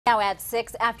Now at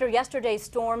 6, after yesterday's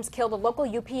storms killed a local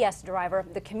UPS driver,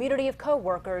 the community of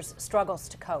co-workers struggles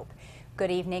to cope.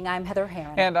 Good evening, I'm Heather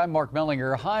Herron. And I'm Mark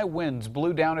Mellinger. High winds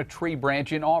blew down a tree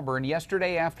branch in Auburn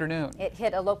yesterday afternoon. It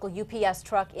hit a local UPS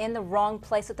truck in the wrong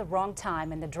place at the wrong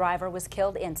time, and the driver was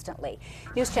killed instantly.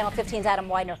 News Channel 15's Adam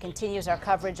Widener continues our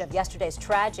coverage of yesterday's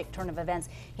tragic turn of events.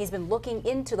 He's been looking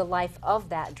into the life of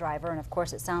that driver, and of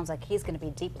course it sounds like he's going to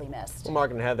be deeply missed. Well,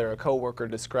 Mark and Heather, a co-worker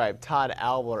described Todd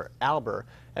Alber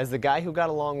as the guy who got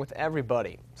along with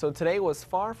everybody. So today was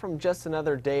far from just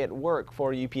another day at work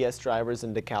for UPS drivers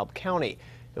in DeKalb County.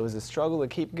 It was a struggle to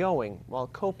keep going while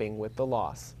coping with the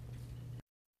loss.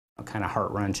 Kind of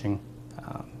heart-wrenching.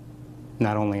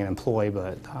 Not only an employee,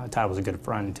 but Todd was a good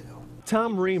friend too.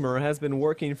 Tom Reamer has been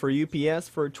working for UPS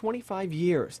for 25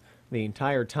 years. The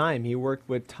entire time he worked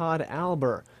with Todd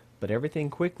Alber, but everything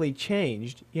quickly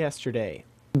changed yesterday.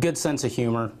 Good sense of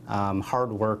humor, hard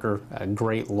worker, a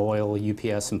great loyal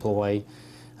UPS employee.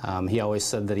 He always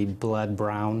said that he bled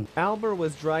brown. Alber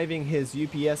was driving his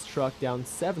UPS truck down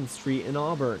 7th Street in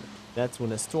Auburn. That's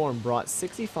when a storm brought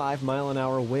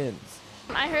 65-mile-an-hour winds.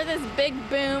 I heard this big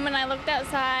boom and I looked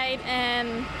outside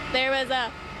and there was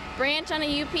a branch on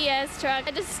a UPS truck.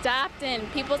 I just stopped and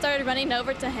people started running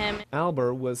over to him.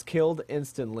 Alber was killed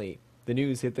instantly. The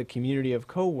news hit the community of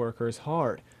co-workers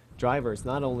hard. Drivers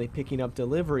not only picking up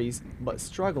deliveries, but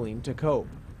struggling to cope.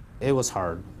 It was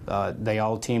hard. They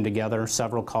all teamed together,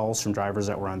 several calls from drivers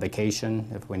that were on vacation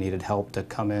if we needed help to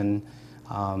come in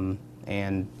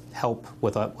and help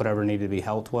with whatever needed to be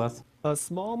helped with. A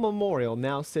small memorial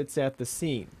now sits at the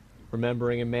scene,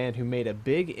 remembering a man who made a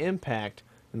big impact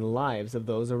in the lives of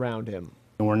those around him.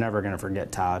 And we're never going to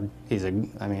forget Todd. He's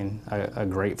a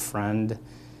great friend.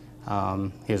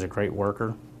 He was a great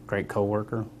worker, great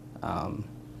co-worker.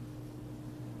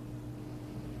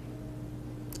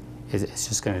 It's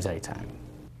just going to take time.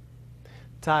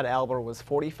 Todd Alber was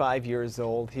 45 years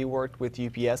old. He worked with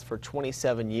UPS for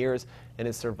 27 years and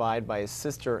is survived by his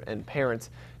sister and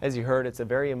parents. As you heard, it's a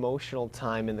very emotional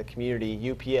time in the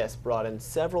community. UPS brought in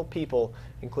several people,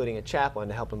 including a chaplain,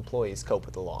 to help employees cope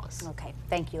with the loss. Okay,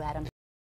 thank you, Adam.